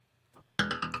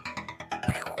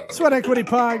Sweat Equity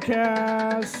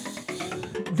Podcast,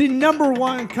 the number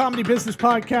one comedy business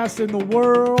podcast in the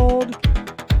world.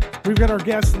 We've got our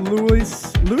guest,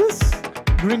 Louis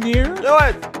Grenier. Do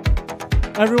it.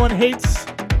 Everyone hates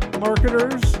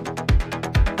marketers.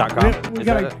 .com. We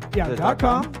got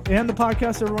 .com and the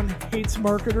podcast. Everyone hates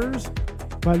marketers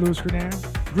by Louis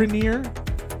Grenier.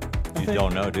 You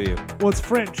don't know, do you? Well, it's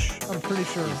French. I'm pretty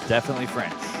sure. It's definitely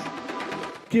French.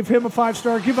 Give him a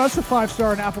 5-star. Give us a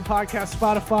 5-star on Apple Podcasts,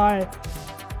 Spotify,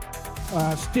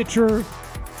 Stitcher,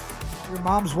 your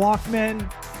mom's Walkman,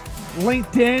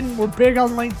 LinkedIn. We're big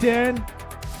on LinkedIn.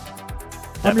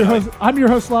 I'm your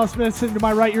host, Lyle Smith. And to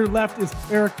my right, your left is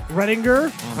Eric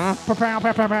Redinger.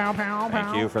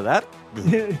 Thank you for that.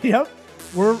 Yep.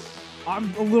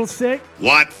 I'm a little sick.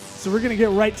 What? So we're going to get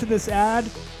right to this ad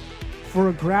for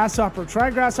a Grasshopper. Try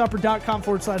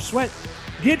grasshopper.com/sweat.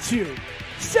 Gets you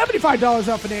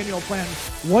 $75 off an annual plan.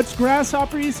 What's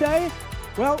Grasshopper, you say?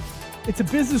 Well, it's a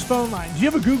business phone line. Do you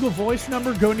have a Google Voice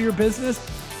number going to your business?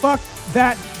 Fuck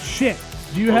that shit.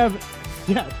 Do you have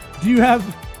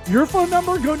your phone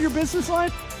number going to your business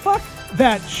line? Fuck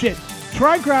that shit.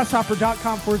 Try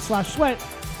grasshopper.com/sweat.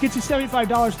 Get you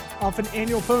 $75 off an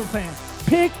annual phone plan.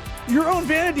 Pick your own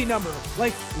vanity number,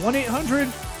 like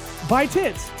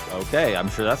 1-800-BUY-TITS. Okay, I'm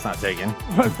sure that's not taken.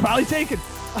 Probably taken.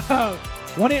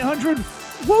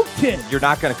 1-800-WOKE-TIT. You're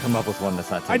not going to come up with one that's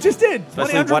not taken. I just did.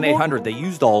 Especially 1-800. They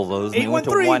used all those. And they went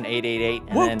to 1-888.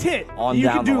 WOKE-TIT. On you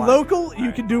down can do the line. local.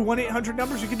 You can do 1-800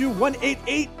 numbers. You can do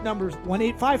 188 numbers.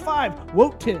 1-855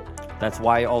 WOKE-TIT. That's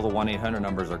why all the 1-800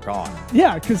 numbers are gone.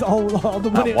 Yeah, because all the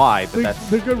Not why, but that's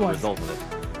the good the ones. result of it.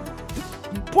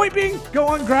 Point being, go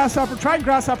on Grasshopper. Try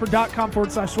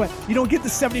grasshopper.com/sweat. You don't get the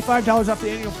 $75 off the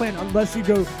annual plan unless you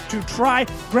go to try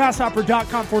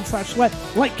grasshopper.com/sweat.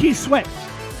 Like Keith Sweat.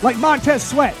 Like Montez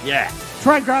Sweat. Yeah.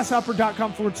 Try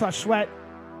grasshopper.com/sweat.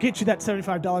 Get you that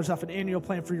 $75 off an annual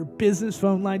plan for your business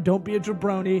phone line. Don't be a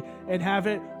jabroni and have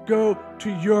it go to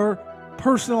your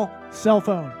personal cell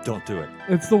phone. Don't do it.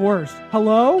 It's the worst.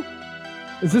 Hello?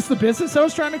 Is this the business I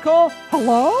was trying to call?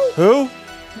 Hello? Who?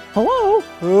 Hello?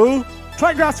 Who?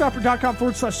 Try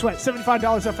grasshopper.com/sweat.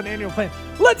 $75 off an annual plan.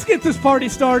 Let's get this party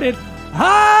started.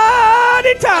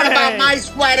 Howdy toddy! What about my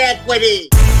sweat equity?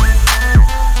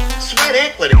 Sweat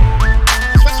equity.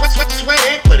 Sweat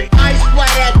equity. My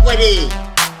sweat equity.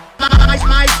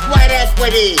 My sweat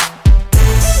equity.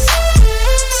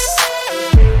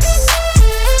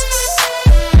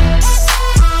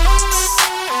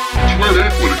 Sweat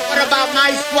equity. What about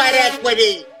my sweat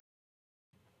equity?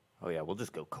 Oh, yeah, we'll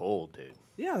just go cold, dude.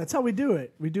 Yeah, that's how we do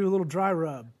it. We do a little dry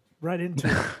rub right into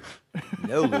it.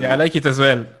 No, Yeah, I like it as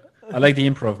well. I like the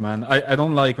improv, man. I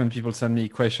don't like when people send me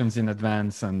questions in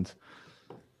advance and,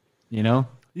 you know?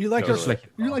 You like Totally.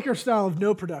 you like our style of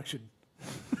no production.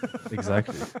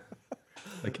 Exactly.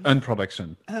 Like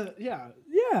unproduction. Yeah.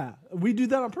 We do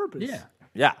that on purpose.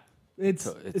 Yeah. It's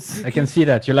I can see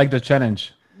that. You like the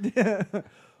challenge.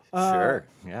 Sure.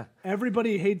 Yeah.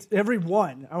 everybody hates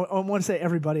everyone. I want to say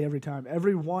everybody every time.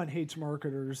 Everyone hates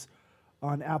marketers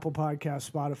on Apple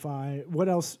Podcasts, Spotify. What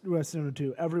else do I send them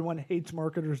to? Everyone hates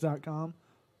marketers.com.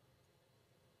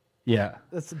 Yeah.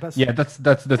 That's the best. Yeah, that's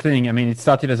the thing. I mean, it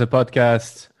started as a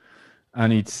podcast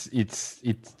and it's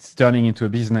turning into a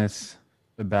business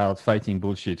about fighting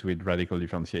bullshit with radical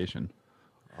differentiation.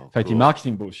 Fighting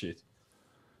marketing bullshit.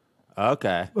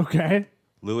 Okay. Okay.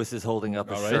 Lewis is holding up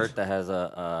a All right. shirt that has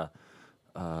a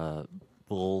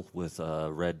bull with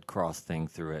a red cross thing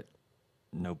through it.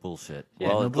 No bullshit. Yeah,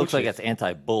 Well, no it looks like bullshit. it's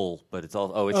anti-bull, but it's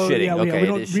all. Oh, it's Oh, shitting. yeah, Okay,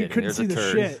 we it is shitting. couldn't There's see a the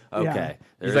turd. shit. Okay, Yeah.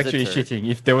 there's It's actually a turd. shitting.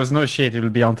 If there was no shit, it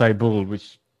would be anti-bull,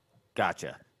 which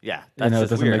Gotcha. Yeah, you that's know, just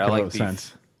doesn't weird. make I a like lot of beef.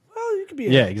 sense. Well, you could be.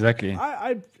 Yeah, exactly.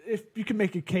 If you can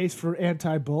make a case for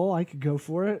anti-bull, I could go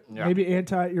for it. Yeah. Maybe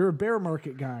you're a bear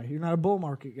market guy. You're not a bull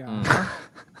market guy. Mm.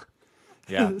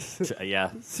 Yeah,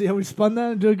 yeah. See how we spun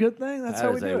that into a good thing? That's how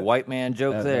That we is do a it. white man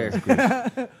joke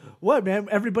there. What, man?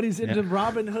 Everybody's into Yeah.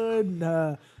 Robin Hood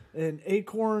and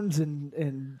Acorns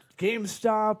and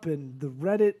GameStop and the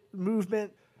Reddit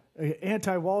movement,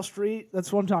 anti-Wall Street.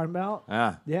 That's what I'm talking about.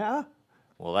 Ah, Yeah?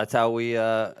 well, that's how we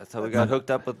got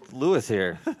hooked up with Lewis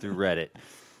here through Reddit.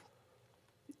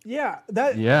 Yeah.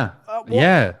 That. Yeah. Well,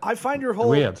 Yeah. I find your whole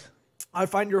Weird.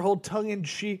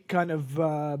 tongue-in-cheek kind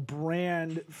of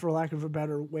brand, for lack of a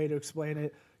better way to explain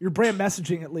it, your brand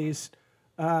messaging at least,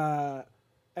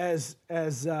 as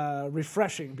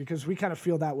refreshing, because we kind of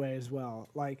feel that way as well.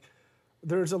 Like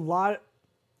there's a lot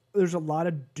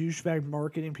of douchebag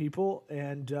marketing people,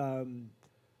 and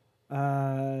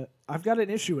I've got an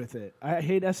issue with it. I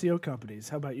hate SEO companies.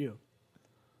 How about you?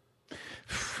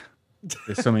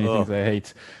 There's so many things I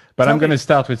hate. But Tell I'm going me. to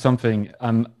start with something.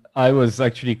 I was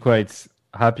actually quite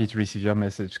happy to receive your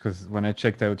message because when I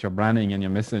checked out your branding and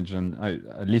your message, and I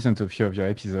listened to a few of your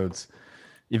episodes,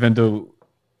 even though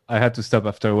I had to stop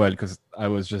after a while because I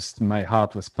was just, my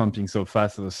heart was pumping so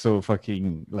fast. I was so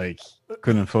fucking like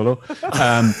couldn't follow. But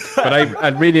I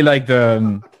really like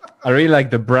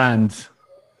the brand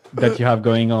that you have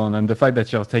going on and the fact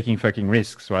that you're taking fucking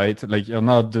risks, right? Like you're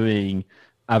not doing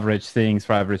average things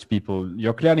for average people.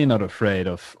 You're clearly not afraid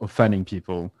of offending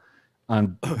people.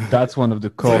 And that's one of the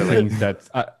core things that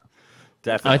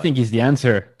I think is the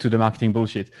answer to the marketing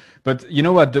bullshit. But you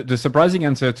know what? The surprising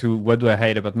answer to what do I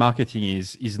hate about marketing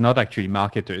is not actually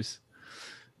marketers.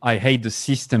 I hate the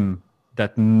system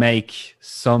that make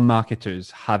some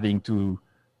marketers having to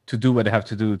do what they have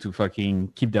to do to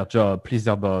fucking keep their job, please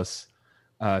their boss,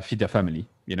 feed their family,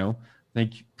 you know?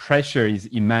 Like pressure is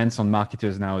immense on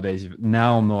marketers nowadays,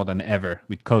 now more than ever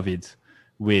with COVID,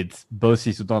 with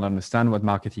bosses who don't understand what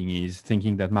marketing is,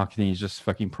 thinking that marketing is just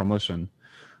fucking promotion,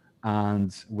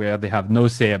 and where they have no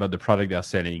say about the product they're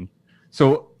selling.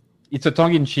 So it's a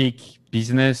tongue-in-cheek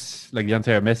business, like the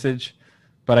entire message,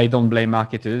 but I don't blame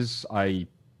marketers. I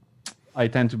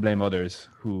tend to blame others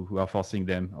who are forcing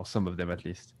them, or some of them at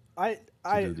least, to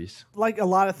do this. Like a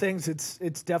lot of things, it's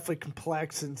definitely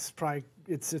complex and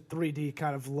it's a 3D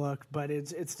kind of look, but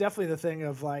it's definitely the thing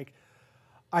of like,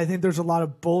 I think there's a lot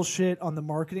of bullshit on the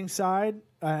marketing side,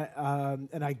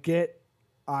 and I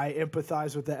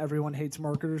empathize with that. Everyone hates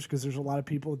marketers because there's a lot of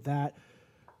people that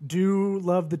do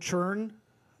love the churn.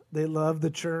 They love the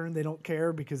churn. They don't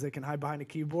care because they can hide behind a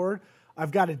keyboard.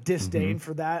 I've got a disdain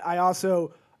for that.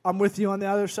 I'm with you on the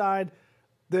other side.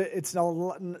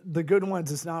 The good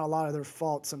ones, it's not a lot of their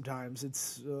fault sometimes.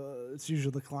 It's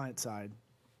usually the client side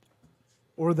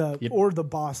or the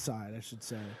boss side, I should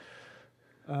say.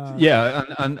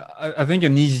 And I think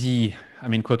an easy, I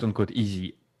mean, quote unquote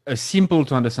easy, a simple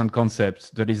to understand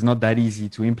concept that is not that easy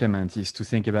to implement is to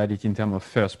think about it in terms of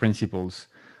first principles,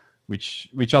 which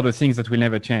are the things that will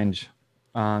never change.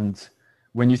 And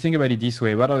when you think about it this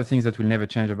way, what are the things that will never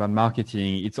change about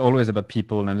marketing? It's always about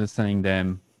people, understanding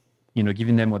them, you know,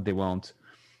 giving them what they want,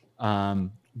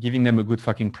 giving them a good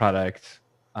fucking product,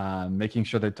 making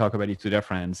sure they talk about it to their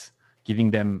friends,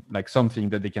 giving them like something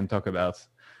that they can talk about.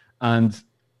 And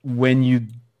when you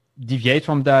deviate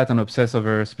from that and obsess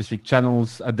over specific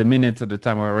channels, at the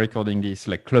time we're recording this,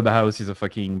 like Clubhouse is a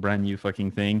fucking brand new fucking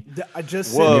thing. I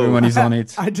just Whoa. Everyone is on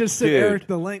it. I just sent Dude. Eric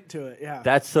the link to it. Yeah,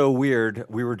 That's so weird.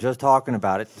 We were just talking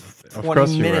about it course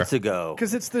 20 you minutes were. ago.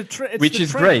 because it's the Which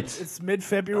is great. It's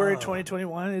mid-February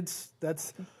 2021.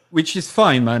 That's Which is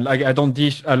fine, man. Like I don't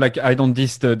diss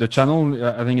the channel.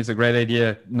 I think it's a great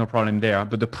idea. No problem there.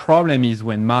 But the problem is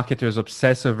when marketers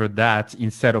obsess over that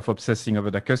instead of obsessing over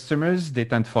the customers, they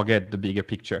tend to forget the bigger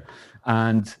picture,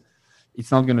 and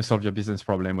it's not going to solve your business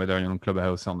problem whether you're on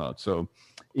Clubhouse or not. So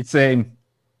it's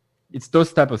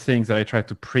those type of things that I try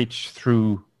to preach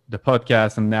through the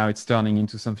podcast, and now it's turning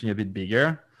into something a bit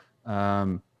bigger.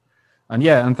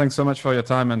 And thanks so much for your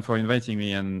time and for inviting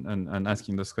me and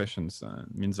asking those questions.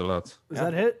 It means a lot. Is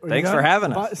that it? Are you Thanks done? for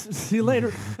having Bye. us. See you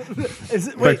later.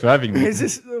 Thanks for having me. Is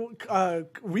this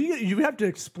you have to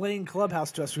explain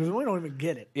Clubhouse to us because we don't even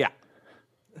get it. Yeah.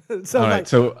 So All right, like,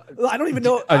 so I don't even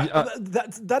know.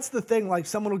 That's the thing. Like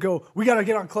someone will go, "We got to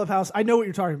get on Clubhouse." I know what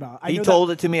you're talking about. He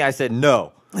told it to me. I said,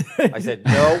 no. I said,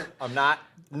 no, I'm not.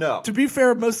 No. To be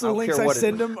fair, most of the don't links care I what it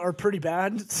send is. them are pretty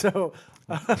bad. So,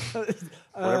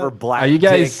 Whatever black are you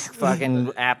guys- dick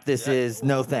fucking app this is,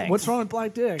 no thanks. what's wrong with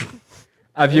Black Dick?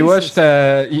 have you watched?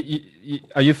 Are you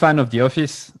a fan of The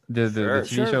Office, the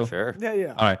TV show? Sure.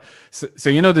 Yeah. All right. So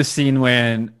you know the scene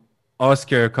when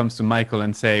Oscar comes to Michael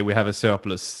and say we have a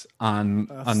surplus, and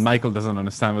Michael doesn't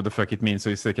understand what the fuck it means. So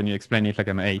he said, "Can you explain it like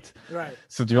I'm 8?" Right.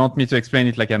 So do you want me to explain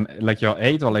it like you're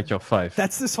 8 or like you're 5?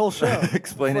 That's this whole show.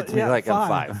 Explain it to me like I'm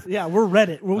 5. Yeah, we're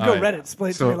Reddit. We'll go right. Reddit. Explain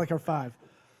it to So- me like our 5.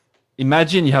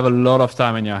 Imagine you have a lot of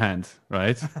time in your hand,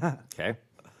 right? Okay.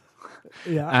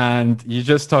 Yeah. And you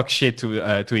just talk shit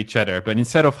to each other. But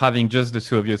instead of having just the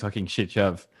two of you talking shit, you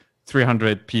have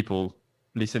 300 people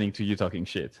listening to you talking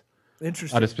shit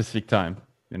Interesting. at a specific time.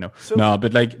 You know, So- no,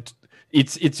 but like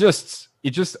it's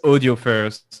just audio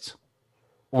first,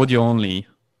 audio only,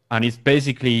 and it's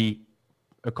basically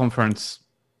a conference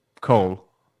call,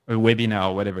 a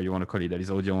webinar, whatever you want to call it, that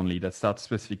is audio only, that starts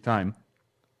specific time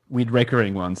with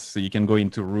recurring ones. So you can go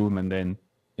into a room and then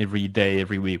every day,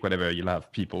 every week, whatever, you'll have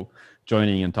people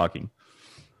joining and talking.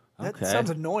 That Okay. sounds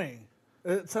annoying.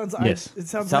 It sounds. Yes. It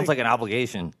sounds, Sounds like an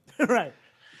obligation. right.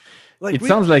 Like It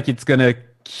sounds like it's gonna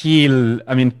kill.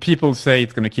 I mean, people say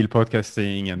it's gonna kill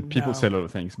podcasting, and people No. say a lot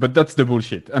of things, but that's the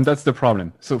bullshit, and that's the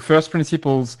problem. So, first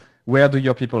principles: where do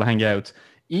your people hang out?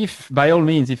 if by all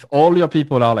means, if all your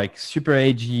people are like super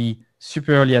edgy,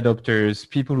 super early adopters,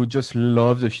 people who just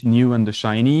love the new and the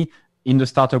shiny in the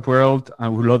startup world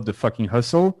and who love the fucking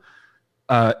hustle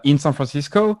in San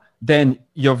Francisco, then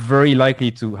you're very likely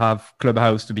to have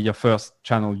Clubhouse to be your first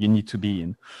channel you need to be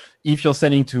in. If you're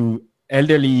selling to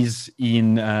elderlies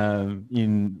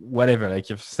in whatever, like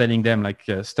you're selling them like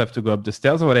stuff to go up the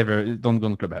stairs or whatever, don't go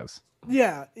on Clubhouse.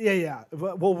 Yeah.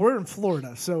 Well, we're in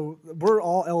Florida, so we're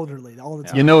all elderly all the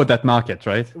time. You know that market,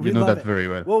 right? We You know love that it. very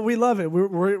well. Well, we love it.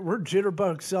 We're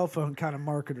jitterbug cell phone kind of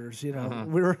marketers. You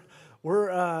know,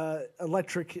 we're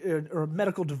electric or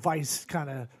medical device kind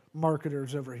of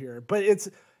marketers over here. But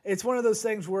it's one of those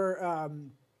things where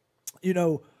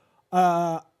we're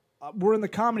in the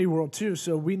comedy world too,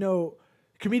 so we know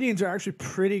comedians are actually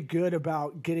pretty good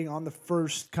about getting on the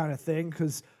first kind of thing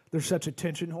because they're such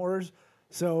attention whores.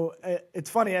 So it's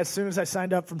funny, as soon as I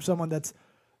signed up from someone that's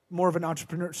more of an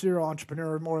serial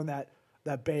entrepreneur, more in that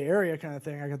Bay Area kind of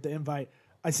thing, I got the invite.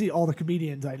 I see all the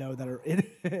comedians I know that are in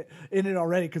it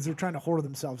already because they're trying to whore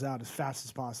themselves out as fast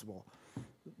as possible,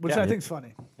 which I think is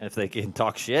funny. And if they can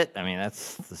talk shit, I mean,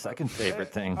 that's the second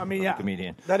favorite thing. I mean, of yeah, a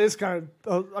comedian. that is kind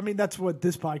of. That's what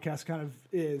this podcast kind of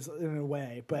is in a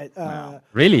way, but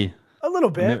Really? a little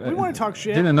bit. We want to talk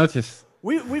shit. Didn't notice.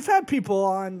 We've had people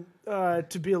on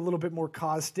to be a little bit more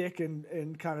caustic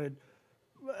and kind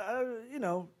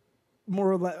of,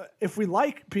 more or less. If we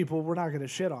like people, we're not going to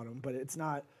shit on them, but it's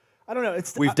not. I don't know.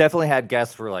 We've definitely had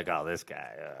guests who were like, "Oh, this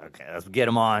guy. Okay, let's get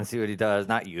him on, see what he does."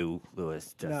 Not you, Louis.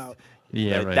 Just, no.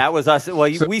 Yeah, right. That was us. Well,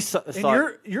 we saw.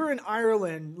 And you're in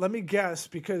Ireland. Let me guess,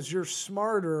 because you're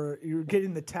smarter. You're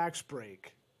getting the tax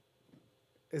break.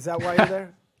 Is that why you're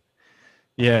there?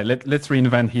 Yeah, let's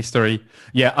reinvent history.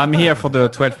 Yeah, I'm here for the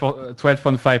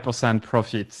 12.5%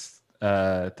 profits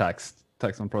tax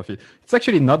on profit. It's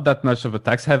actually not that much of a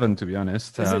tax haven, to be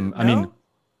honest. Is it? I mean,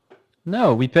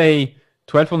 no, we pay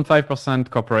 12.5%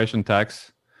 corporation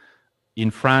tax.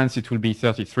 In France, it will be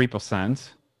 33%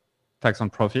 tax on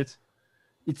profit.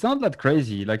 It's not that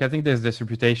crazy. Like, I think there's this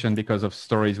reputation because of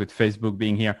stories with Facebook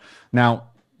being here. Now,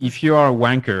 if you are a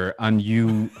wanker and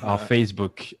you are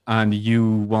Facebook and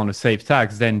you want to save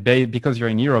tax, then because you're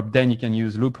in Europe, then you can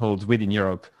use loopholes within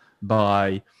Europe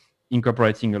by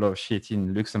incorporating a lot of shit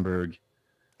in Luxembourg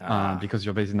because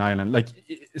you're based in Ireland. Like,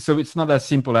 so it's not as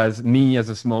simple as me as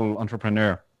a small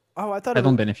entrepreneur. Oh, I thought I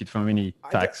don't benefit from any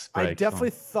tax break. I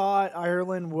definitely thought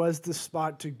Ireland was the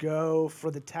spot to go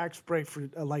for the tax break for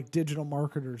like digital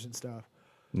marketers and stuff.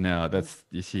 No, that's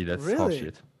really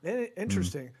horseshit.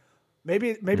 Interesting.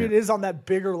 Maybe it is on that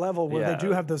bigger level where they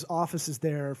do have those offices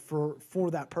there for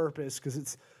that purpose because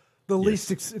it's the least.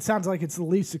 It sounds like it's the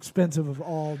least expensive of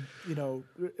all.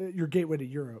 Your gateway to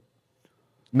Europe.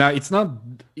 No, it's not.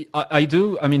 I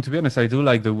do. I mean, to be honest, I do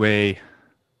like the way.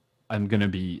 I'm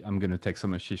gonna take so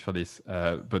much shit for this,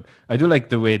 but I do like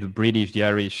the way the British, the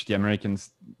Irish, the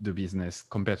Americans do business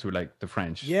compared to like the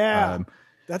French. Yeah,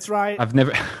 that's right.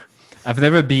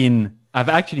 I've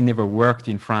actually never worked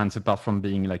in France apart from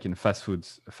being like in a fast food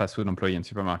employee in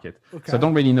supermarket. Okay. So I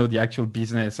don't really know the actual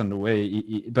business and the way,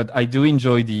 but I do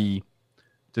enjoy the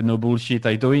no bullshit.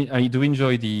 I do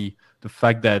enjoy the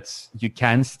fact that you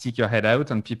can stick your head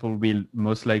out and people will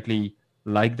most likely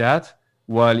like that.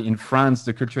 While in France,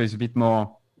 the culture is a bit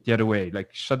more the other way.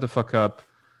 Like, shut the fuck up,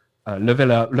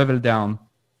 level down.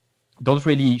 Don't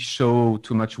really show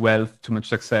too much wealth, too much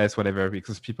success, whatever,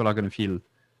 because people are going to feel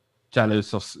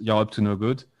jealous or you're up to no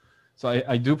good. So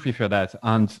I do prefer that.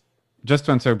 And just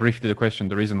to answer briefly the question,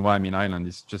 the reason why I'm in Ireland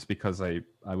is just because I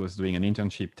was doing an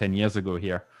internship 10 years ago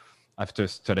here after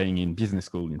studying in business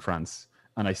school in France.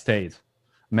 And I stayed.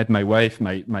 Met my wife,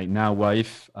 my now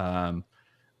wife.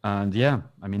 And yeah,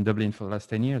 I'm in Dublin for the last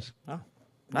 10 years. Oh,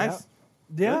 nice.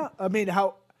 Yeah. I mean,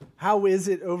 how is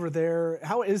it over there?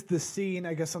 How is the scene,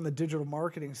 I guess, on the digital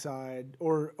marketing side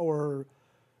or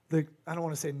the, I don't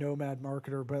want to say nomad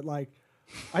marketer, but like,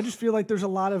 I just feel like there's a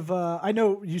lot of, I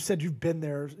know you said you've been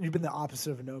there. You've been the opposite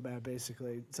of a nomad,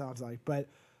 basically, it sounds like. But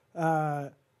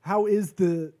how is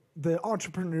the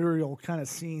entrepreneurial kind of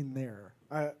scene there?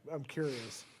 I'm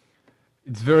curious.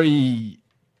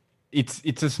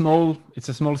 It's a small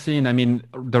scene. I mean,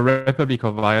 the Republic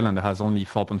of Ireland has only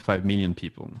 4.5 million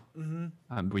people,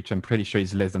 which I'm pretty sure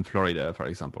is less than Florida, for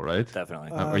example, right?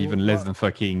 Definitely. Or even less than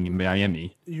fucking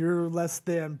Miami. You're less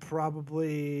than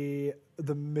probably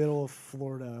the middle of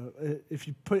Florida. If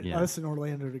you put us and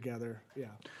Orlando together, yeah.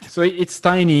 So it's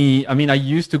tiny. I mean, I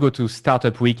used to go to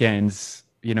startup weekends,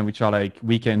 which are like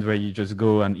weekends where you just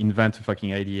go and invent a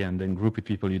fucking idea and then group with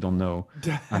people you don't know.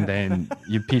 And then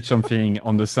you pitch something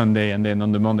on the Sunday and then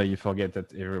on the Monday you forget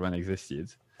that everyone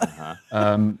existed.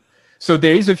 So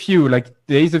there is a few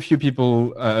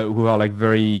people who are like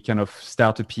very kind of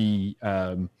startup-y,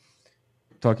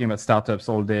 talking about startups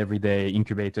all day, every day,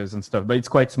 incubators and stuff, but it's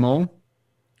quite small.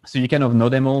 So you kind of know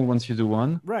them all once you do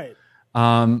one. Right.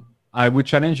 I would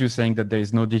challenge you saying that there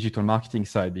is no digital marketing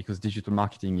side, because digital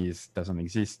marketing doesn't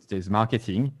exist. There's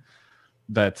marketing,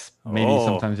 but maybe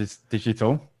sometimes it's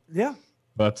digital. Yeah.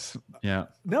 But yeah,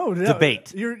 No.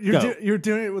 Debate. You're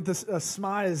doing it with a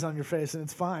smize on your face, and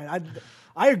it's fine.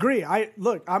 I agree.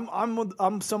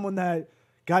 I'm someone that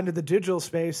got into the digital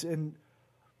space, and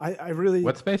I really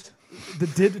what space? the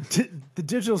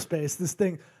digital space.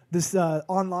 This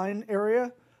online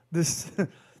area. This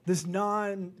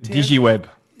DigiWeb.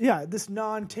 Yeah, this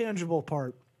non-tangible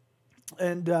part,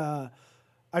 and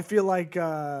I feel like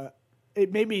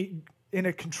it made me, in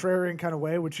a contrarian kind of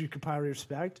way, which you could probably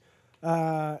respect.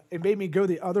 It made me go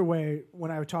the other way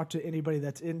when I would talk to anybody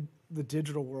that's in the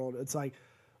digital world. It's like,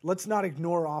 let's not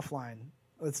ignore offline.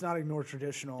 Let's not ignore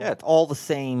traditional. Yeah, it's all the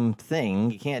same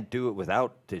thing. You can't do it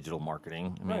without digital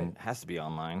marketing. I mean, Right. it has to be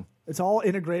online. It's all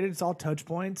integrated. It's all touch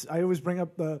points. I always bring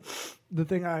up the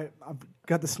thing. I've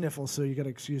got the sniffles, so you got to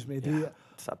excuse me.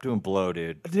 Stop doing blow,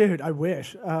 dude. Dude, I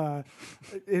wish. I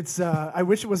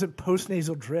wish it wasn't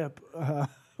post-nasal drip,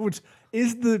 which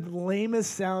is the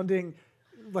lamest sounding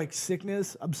like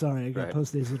sickness. I'm sorry, I got Right.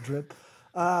 post-nasal drip.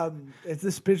 It's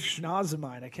this bitch schnoz of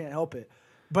mine. I can't help it.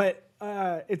 But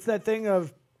it's that thing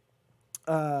of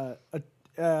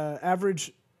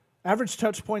average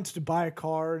touch points to buy a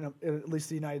car in at least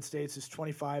the United States is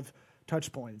 25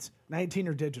 touch points. 19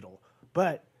 are digital,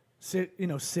 but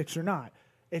 6 are not.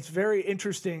 It's very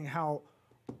interesting how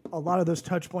a lot of those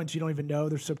touch points you don't even know,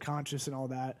 they're subconscious and all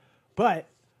that. But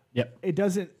Yep. it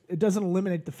doesn't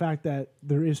eliminate the fact that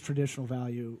there is traditional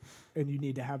value, and you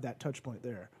need to have that touch point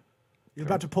there. You're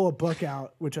about to pull a book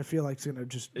out, which I feel like is going to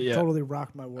just totally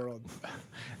rock my world.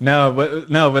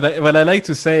 What I like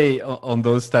to say on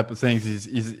those type of things is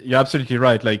you're absolutely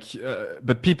right. Like,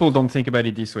 but people don't think about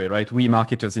it this way, right? We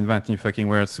marketers invent new fucking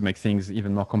words to make things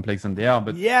even more complex than they are.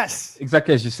 But Yes,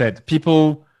 exactly as you said,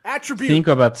 people attribute. think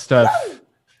about stuff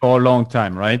for a long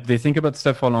time, right? They think about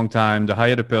stuff for a long time. The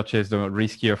higher the purchase, the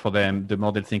riskier for them. The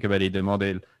more they think about it, the more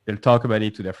they'll talk about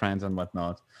it to their friends and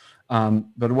whatnot.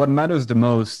 But what matters the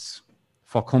most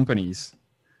for companies,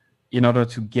 in order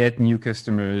to get new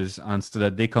customers and so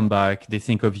that they come back, they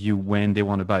think of you when they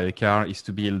want to buy a car, is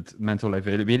to build mental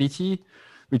availability,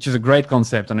 which is a great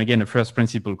concept. And again, a first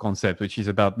principle concept, which is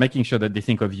about making sure that they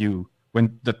think of you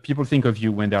that people think of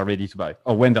you when they're ready to buy,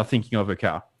 or when they're thinking of a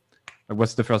car. Like,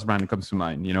 what's the first brand that comes to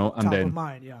mind, And Top then of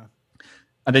mind, yeah.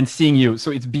 and then seeing you.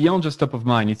 So it's beyond just top of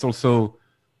mind. It's also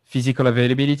physical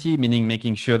availability, meaning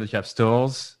making sure that you have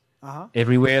stores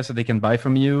everywhere so they can buy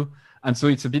from you. And so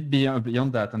it's a bit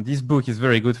beyond that. And this book is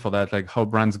very good for that, like How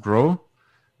Brands Grow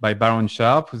by Baron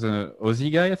Sharp, who's an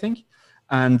Aussie guy, I think.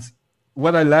 And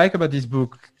what I like about this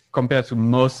book compared to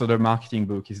most other marketing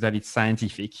books is that it's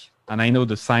scientific. And I know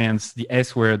the science, the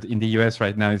S word in the US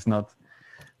right now is not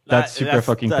that's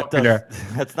popular.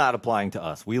 That's not applying to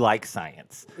us. We like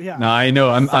science. Yeah. No, I know.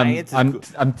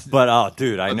 But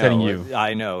dude, I know. telling you.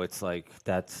 I know. It's like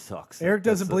that sucks. Eric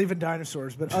doesn't believe in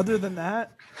dinosaurs, but other than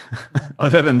that,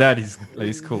 Other than that, it's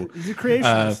cool. he's a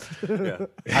creationist.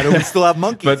 How do we still have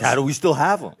monkeys? But- How do we still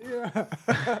have them?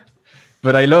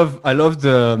 But I love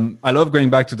going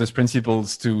back to those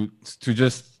principles to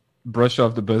just brush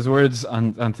off the buzzwords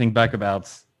and think back about.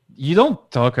 You don't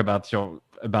talk about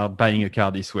buying a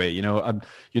car this way,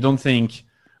 You don't think,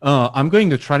 I'm going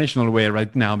the traditional way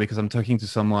right now because I'm talking to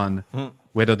someone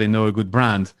whether they know a good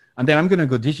brand, and then I'm going to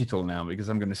go digital now because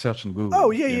I'm going to search on Google.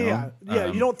 Oh yeah.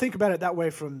 You don't think about it that way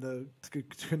from the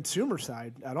consumer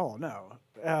side at all. No,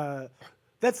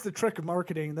 that's the trick of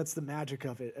marketing. That's the magic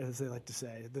of it, as they like to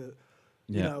say.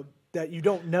 That you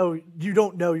don't know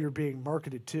you're being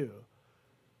marketed to.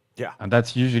 Yeah. And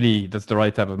that's the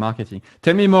right type of marketing.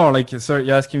 Tell me more. Like, sorry,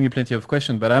 you're asking me plenty of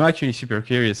questions, but I'm actually super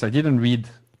curious. I didn't read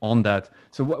on that.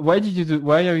 So why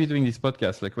are you doing this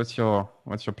podcast? Like, what's your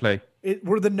play?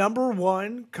 We're the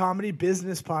 #1 comedy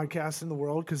business podcast in the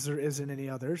world because there isn't any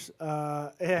others.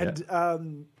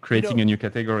 Creating a new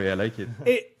category. I like it.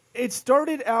 It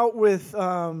started out with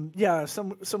some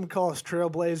call us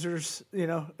trailblazers,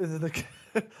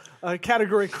 the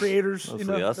category creators,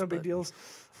 Mostly us, no big but- deals.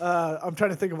 I'm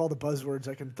trying to think of all the buzzwords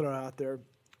I can throw out there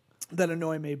that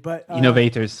annoy me, but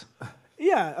Innovators.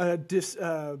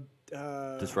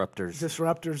 Disruptors.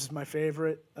 Disruptors is my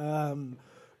favorite.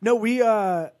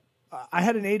 I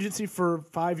had an agency for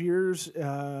 5 years,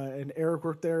 and Eric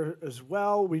worked there as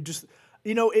well. We just,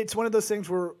 it's one of those things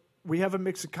where we have a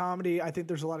mix of comedy. I think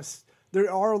there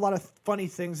are a lot of funny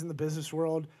things in the business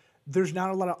world there's not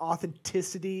a lot of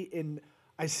authenticity in.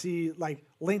 I see like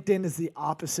LinkedIn is the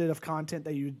opposite of content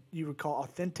that you would call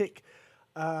authentic,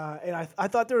 and I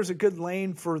thought there was a good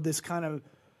lane for this kind of,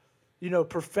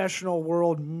 professional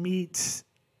world meets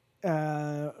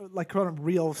like kind of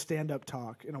real stand-up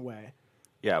talk in a way.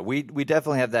 Yeah, we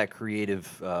definitely have that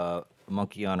creative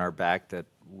monkey on our back that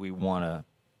we want to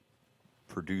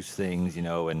produce things,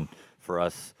 and for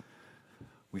us,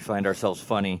 we find ourselves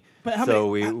funny. But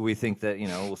we think that,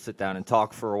 we'll sit down and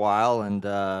talk for a while. And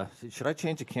should I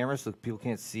change the camera so people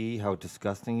can't see how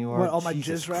disgusting you are? What, all my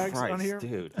Jesus jizz rags on Christ, here?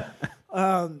 Dude.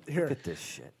 Here. Look at this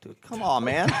shit, dude. Come on,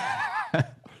 man.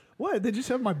 What? They just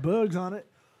have my bugs on it.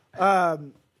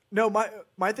 No,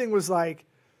 my thing was like,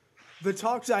 the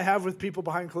talks I have with people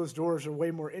behind closed doors are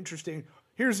way more interesting.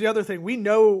 Here's the other thing. We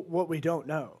know what we don't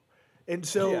know. And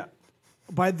so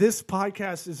by this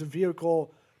podcast as a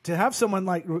vehicle to have someone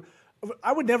like,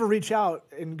 I would never reach out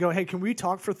and go, hey, can we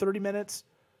talk for 30 minutes,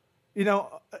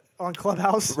 on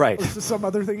Clubhouse? Right. Or some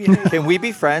other thing you hate? Can we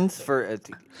be friends for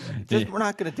we're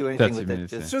not going to do anything with it.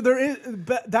 Just, So there is,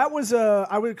 that was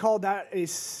I would call that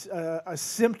a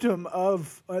symptom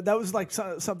of, that was like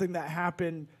something that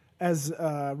happened as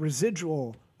a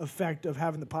residual effect of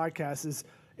having the podcast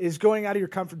is going out of your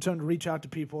comfort zone to reach out to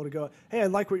people to go, hey, I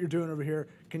like what you're doing over here.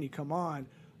 Can you come on?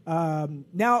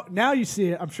 Now you see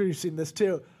it. I'm sure you've seen this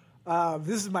too.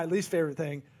 This is my least favorite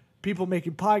thing. People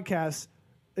making podcasts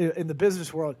in the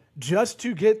business world just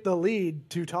to get the lead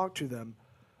to talk to them,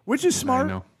 which is smart.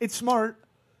 know. It's smart.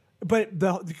 But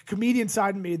the comedian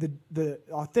side of me, the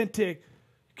authentic,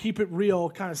 keep it real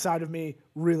kind of side of me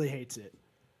really hates it.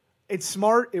 It's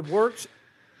smart. It works.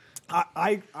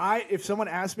 I if someone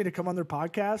asks me to come on their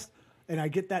podcast and I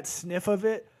get that sniff of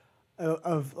it,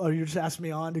 you just asked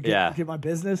me on to get my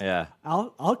business. Yeah.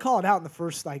 I'll call it out in the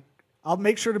first I'll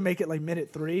make sure to make it like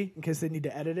minute 3 in case they need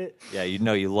to edit it. yeah,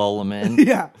 you lull them in.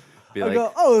 Yeah. Be I'll like,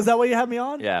 go, oh, is that why you had me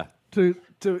on? yeah. To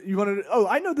you wanted? Oh,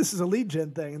 I know this is a lead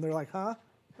gen thing, and they're like, huh?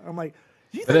 I'm like,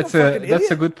 you But think I'm a fucking that's a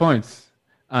idiot? good point.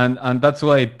 And that's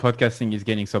why podcasting is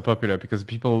getting so popular, because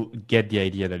people get the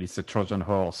idea that it's a Trojan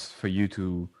horse for you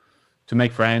to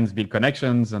make friends, build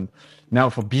connections. And now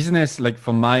for business, like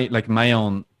for my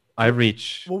own, I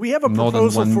reach. Well, we have a more than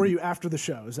proposal one- for you after the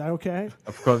show. Is that okay?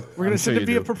 Of course, We're gonna send it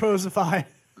via Proposify.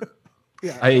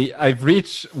 Yeah, I've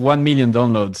reached 1 million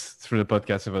downloads through the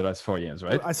podcast over the last 4 years,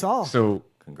 right? I saw. So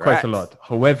Congrats. quite a lot.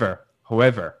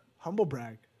 However, Humble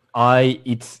brag. I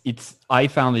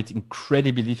found it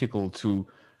incredibly difficult to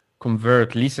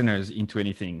convert listeners into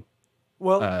anything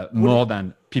Well, more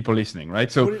than people listening,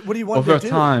 right? So what do you want over to do?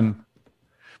 time,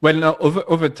 well, no,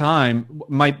 over time,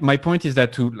 my point is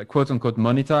that to, like, quote unquote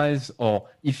monetize, or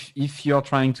if you're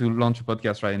trying to launch a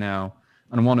podcast right now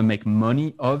and want to make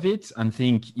money of it and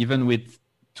think even with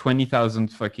 20,000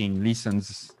 fucking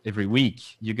listens every week,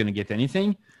 you're going to get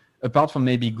anything, apart from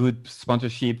maybe good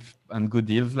sponsorship and good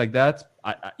deals like that,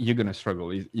 you're going to struggle,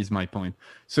 is my point.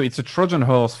 So it's a Trojan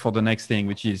horse for the next thing,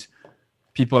 which is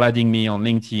people adding me on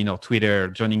LinkedIn or Twitter,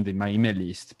 joining my email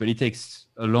list, but it takes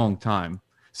a long time.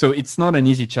 So it's not an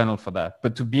easy channel for that.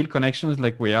 But to build connections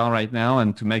like we are right now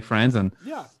and to make friends, and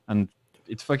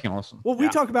it's fucking awesome. Well, we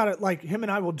talk about it like him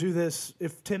and I will do this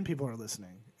if 10 people are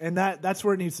listening, and that's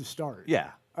where it needs to start.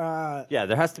 Yeah.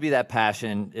 There has to be that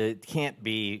passion. It can't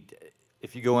be,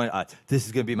 if you go in, this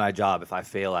is going to be my job. If I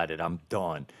fail at it, I'm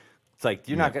done. It's like,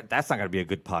 that's not going to be a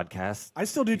good podcast. I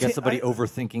still do. You got somebody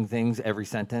overthinking things every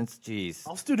sentence. Jeez.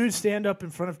 I'll still do stand up in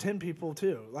front of 10 people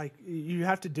too. Like you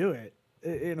have to do it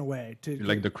in a way to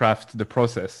Like the craft, the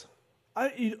process.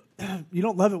 you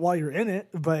don't love it while you're in it,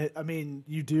 but I mean,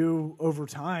 you do over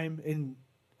time, and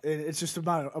it's just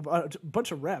about a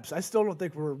bunch of reps. I still don't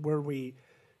think we're where we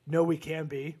know we can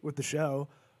be with the show,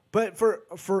 but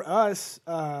for us,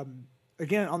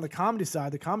 again, on the comedy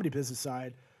side, the comedy business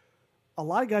side, a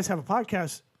lot of guys have a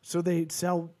podcast, so they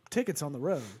sell tickets on the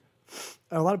road.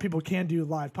 A lot of people can do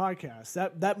live podcasts.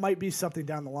 That might be something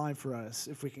down the line for us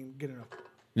if we can get enough.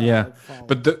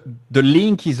 But the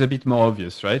link is a bit more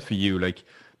obvious, right, for you, like,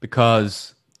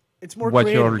 because It's more what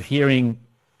creative. you're hearing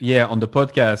on the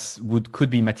podcast could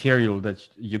be material that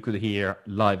you could hear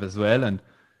live as well, and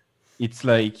it's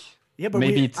like but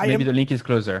maybe the link is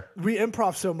closer. We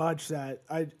improv so much that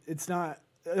it's not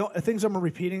things I'm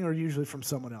repeating are usually from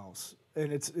someone else,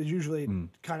 and it's usually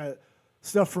kind of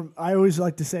stuff from. I always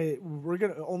like to say we're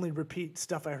gonna only repeat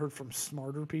stuff I heard from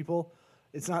smarter people.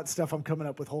 It's not stuff I'm coming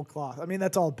up with whole cloth. I mean,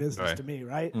 that's all business to me,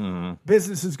 right?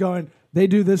 Business is going, they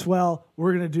do this well,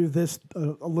 we're going to do this a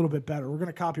little bit better. We're going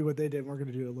to copy what they did, and we're going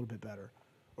to do it a little bit better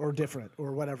or different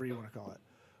or whatever you want to call it.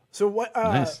 So what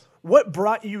Nice. what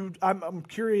brought you, I'm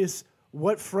curious,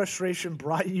 what frustration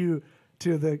brought you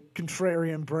to the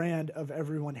contrarian brand of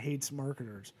everyone hates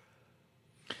marketers?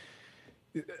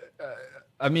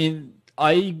 I mean,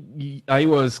 I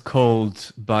was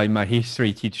called by my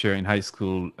history teacher in high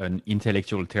school an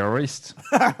intellectual terrorist.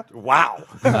 Wow.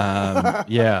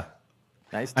 Yeah.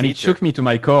 Nice And it teacher. shook me to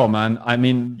my core, man. I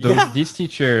mean, this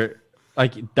teacher,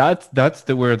 like that's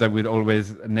the word I would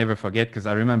always never forget, because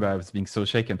I remember I was being so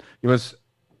shaken. It was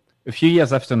a few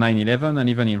years after 9/11, and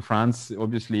even in France,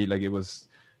 obviously, like it was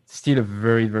still a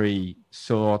very, very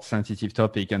sore, sensitive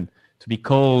topic. And to be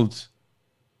called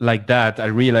like that, I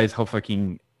realized how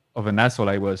fucking of an asshole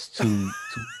I was to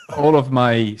all of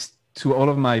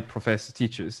my professor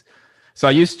teachers. So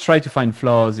I used to try to find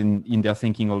flaws in their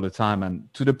thinking all the time,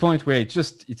 and to the point where it's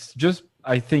just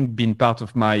I think been part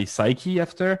of my psyche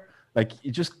after, like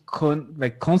it just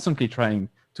constantly trying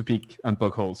to pick and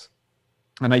poke holes.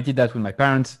 And I did that with my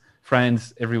parents,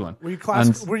 friends, everyone. Were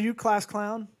you class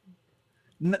clown?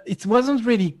 It wasn't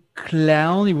really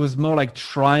clown. It was more like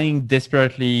trying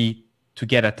desperately to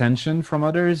get attention from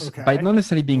others by not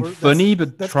necessarily being funny,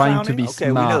 but that's trying clowning? to be Okay,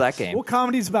 smart. we know that game. Well,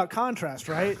 comedy's about contrast,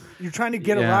 right? You're trying to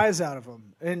get a Yeah. rise out of them,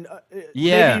 and maybe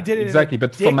Yeah, you did it exactly. in a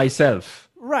But for myself.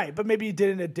 right? But maybe you did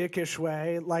it in a dickish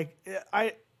way. Like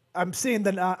I'm seeing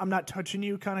the I'm not touching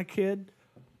you kind of kid.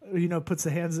 You know, puts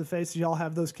the hands in the face. Y'all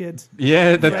have those kids.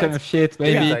 Yeah, that Right. kind of shit,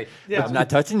 maybe. Like, Yeah. I'm not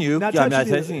touching you. Not Yeah, I'm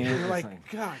touching not you. touching you. You're It's like,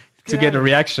 God. To get a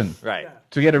reaction. right.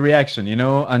 To get a reaction, you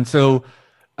know? And so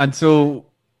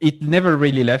it never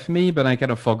really left me, but I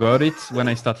kind of forgot it when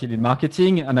I started in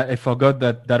marketing, and I forgot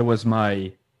that was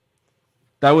my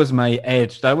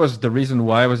edge. That was the reason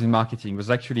why I was in marketing, was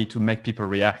actually to make people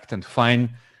react and find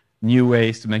new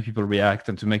ways to make people react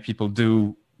and to make people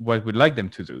do what we'd like them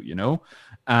to do, you know?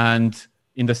 And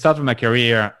in the start of my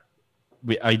career,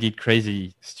 I did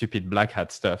crazy, stupid black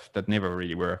hat stuff that never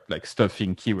really worked, like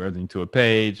stuffing keywords into a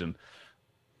page and,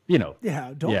 you know.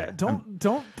 Yeah. Don't Yeah.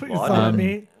 don't put your Well, thumb at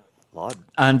me. Lot.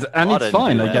 And Lot it's of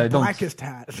fine. do Like that. I don't. Blackest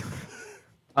hat.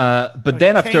 But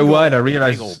then after a Kangol. while, I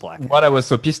realized Kangol black. what I was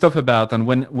so pissed off about, and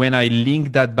when I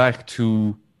linked that back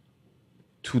to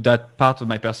that part of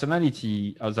my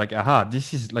personality, I was like, aha,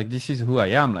 this is who I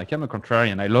am. Like I'm a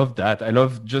contrarian. I love that. I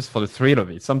love just for the thrill of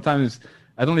it. Sometimes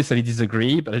I don't necessarily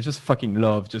disagree, but I just fucking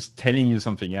love just telling you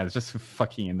something else, just to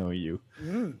fucking annoy you.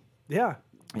 Yeah.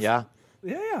 Yeah.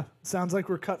 Yeah. Sounds like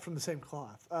we're cut from the same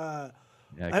cloth.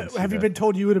 Yeah, I can see Have you that. been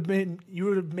told you would have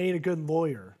made a good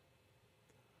lawyer?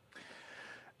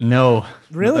 No,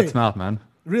 Really? Not that smart, man.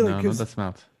 Really? No, not 'Cause- that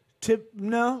smart.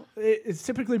 It's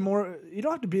typically more. You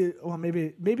don't have to be. Well,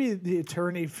 maybe the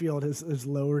attorney field is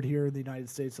lowered here in the United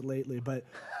States lately, but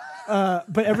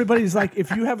everybody's like,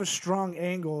 if you have a strong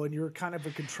angle and you're kind of a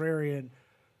contrarian,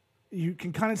 you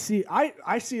can kind of see.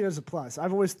 I see it as a plus.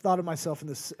 I've always thought of myself in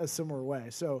a similar way.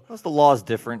 So, Plus, the law's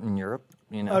different in Europe.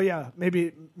 You know. oh yeah,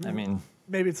 maybe. I mean,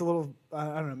 maybe it's a little. I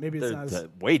don't know. Maybe it's they're, not as. they're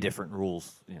way different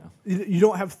rules. You know. You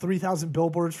don't have 3,000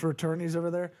 billboards for attorneys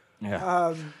over there.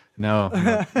 Yeah. No.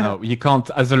 You can't.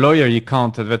 As a lawyer, you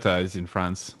can't advertise in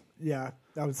France Yeah,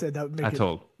 I would say that would make at it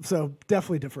all. so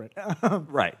definitely different.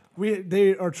 right.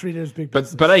 They are treated as big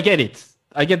business. But I get it.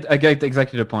 I get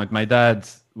exactly the point. My dad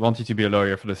wanted to be a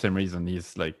lawyer for the same reason.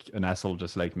 He's like an asshole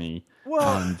just like me.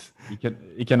 Well- and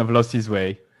he kind of lost his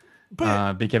way.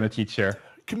 But- Became a teacher.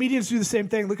 Comedians do the same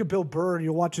thing. Look at Bill Burr.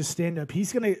 You'll watch his stand-up.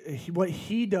 What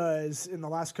he does in the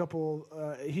last couple.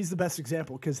 He's the best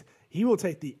example because he will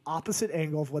take the opposite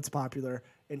angle of what's popular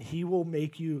and he will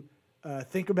make you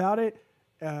think about it.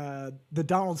 The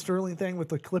Donald Sterling thing with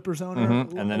the Clippers owner,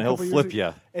 And then a he'll couple years flip ago.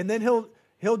 ya. And then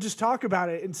he'll just talk about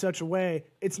it in such a way.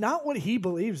 It's not what he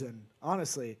believes in,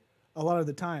 honestly. A lot of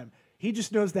the time, he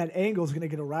just knows that angle is going to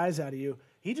get a rise out of you.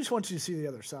 He just wants you to see the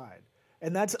other side,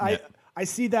 and that's I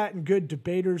see that in good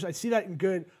debaters. I see that in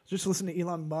good. Just listen to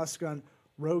Elon Musk on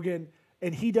Rogan,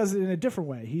 and he does it in a different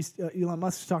way. Elon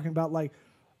Musk's talking about like,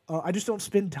 I just don't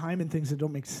spend time in things that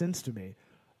don't make sense to me.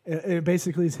 It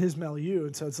basically is his milieu,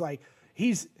 and so it's like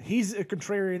he's a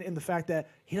contrarian in the fact that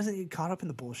he doesn't get caught up in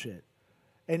the bullshit,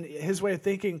 and his way of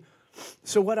thinking.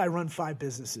 So what? I run 5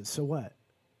 businesses. So what?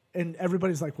 And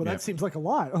everybody's like, well, that seems like a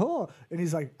lot. Oh, and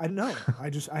he's like, I know.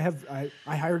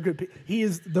 I hire good people. He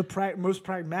is the most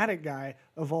pragmatic guy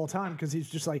of all time because he's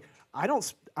just like, I don't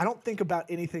think about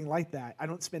anything like that. I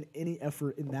don't spend any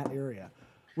effort in that area,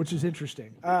 which is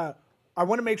interesting. I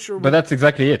want to make sure. But that's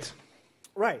exactly it.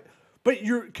 Right. But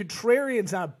your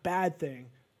contrarian's not a bad thing.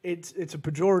 It's a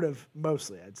pejorative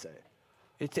mostly, I'd say.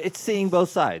 It's seeing both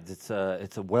sides. It's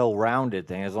a well-rounded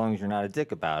thing as long as you're not a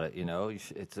dick about it. You know,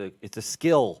 it's a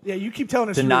skill Yeah, you keep telling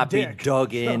us to you're not a be dick.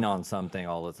 dug in No. on something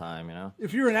all the time. You know.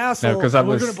 If you're an asshole, 'cause we're I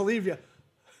was- going to believe you.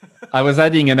 I was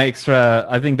adding an extra.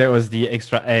 I think there was the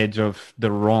extra edge of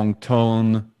the wrong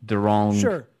tone, the wrong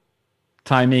Sure.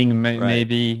 timing,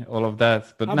 maybe all of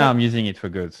that. But now I'm using it for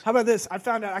good. How about this? I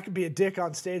found out I could be a dick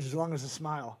on stage as long as I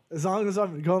smile. As long as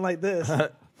I'm going like this,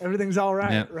 everything's all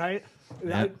right, Yeah. right?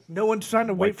 Yeah. No one's trying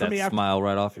to wait Wipe for that me after. smile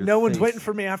right off your No one's face. waiting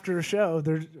for me after a show.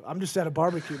 I'm just at a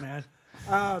barbecue, man.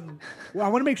 Well, I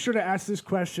want to make sure to ask this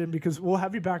question because we'll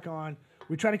have you back on.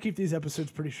 We try to keep these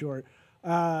episodes pretty short.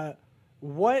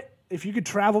 What if you could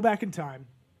travel back in time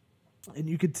and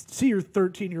you could see your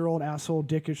 13-year-old asshole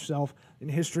dickish self in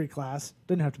history class?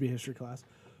 Doesn't have to be a history class.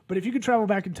 But if you could travel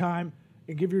back in time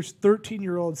and give your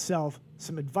 13-year-old self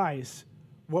some advice,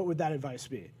 what would that advice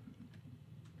be?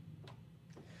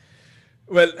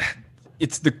 Well,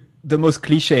 it's the most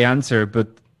cliche answer, but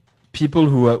people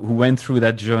who went through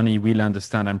that journey will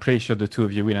understand. I'm pretty sure the two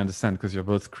of you will understand because you're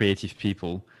both creative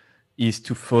people. Is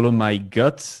to follow my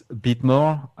gut a bit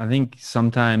more. I think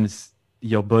sometimes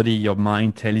your body, your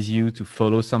mind tells you to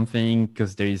follow something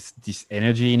because there is this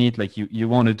energy in it. Like you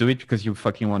want to do it because you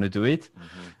fucking want to do it.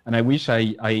 Mm-hmm. And I wish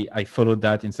I followed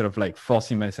that instead of like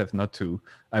forcing myself not to.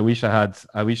 So I would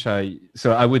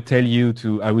tell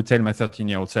my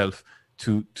 13-year-old self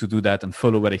to do that and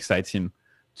follow what excites him,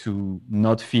 to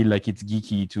not feel like it's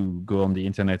geeky to go on the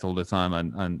internet all the time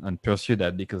and pursue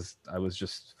that because I was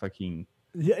just fucking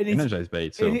energized by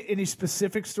it. So. Any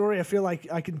specific story? I feel like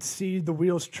I can see the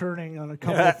wheels churning on a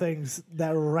couple of things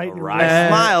that are right in your Right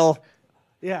smile.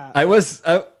 Yeah. I was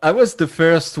the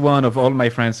first one of all my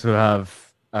friends who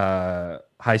have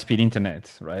high-speed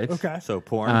internet, right? Okay. So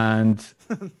porn. And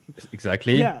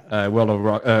exactly, Yeah. World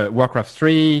of Warcraft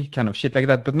 3, kind of shit like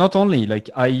that. But not only, like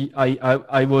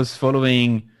I was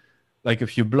following like a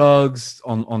few blogs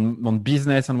on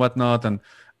business and whatnot, and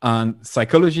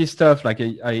psychology stuff. Like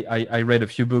I read a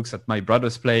few books at my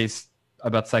brother's place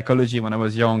about psychology when I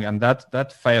was young, and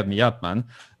that fired me up, man.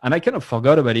 And I kind of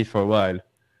forgot about it for a while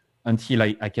until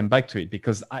I came back to it,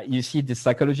 because you see the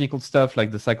psychological stuff,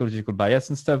 like the psychological bias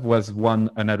and stuff, was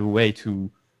another way to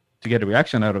get a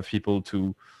reaction out of people,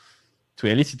 to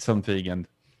elicit something.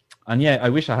 And yeah, I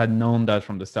wish I had known that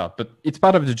from the start, but it's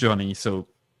part of the journey. So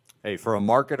Hey, for a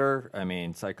marketer, I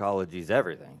mean, psychology is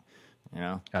everything. You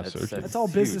know, Absolutely. That's all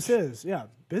huge. business is. Yeah.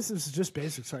 Business is just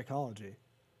basic psychology.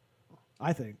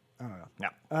 I think. I don't know.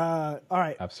 Yeah. All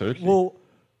right. Absolutely. Well,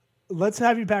 let's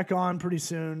have you back on pretty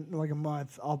soon, like a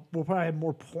month. We'll probably have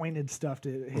more pointed stuff to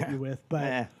hit you with,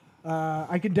 but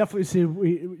I can definitely see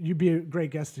you'd be a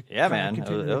great guest to Yeah, kinda man.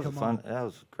 continue It to was come fun. on. That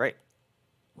was great.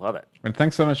 Love it. Well,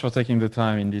 thanks so much for taking the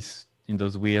time in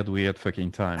those weird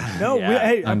fucking times. No, Yeah.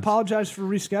 hey, I And- apologize for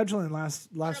rescheduling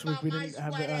last week. We didn't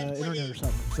have internet or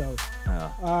something. So,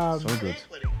 So good.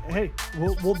 hey,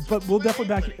 we'll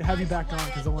definitely have you back on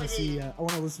because I want to see. I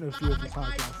want to listen to a few of your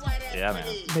podcasts. Yeah, man.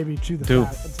 Maybe chew the Do.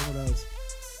 fat on some of those.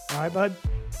 All right, bud.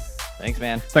 Thanks,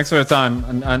 man. Thanks for your time,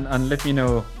 and let me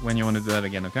know when you want to do that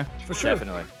again, okay? For sure.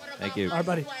 Definitely. Thank you. All right,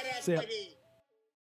 buddy. See ya. Equity.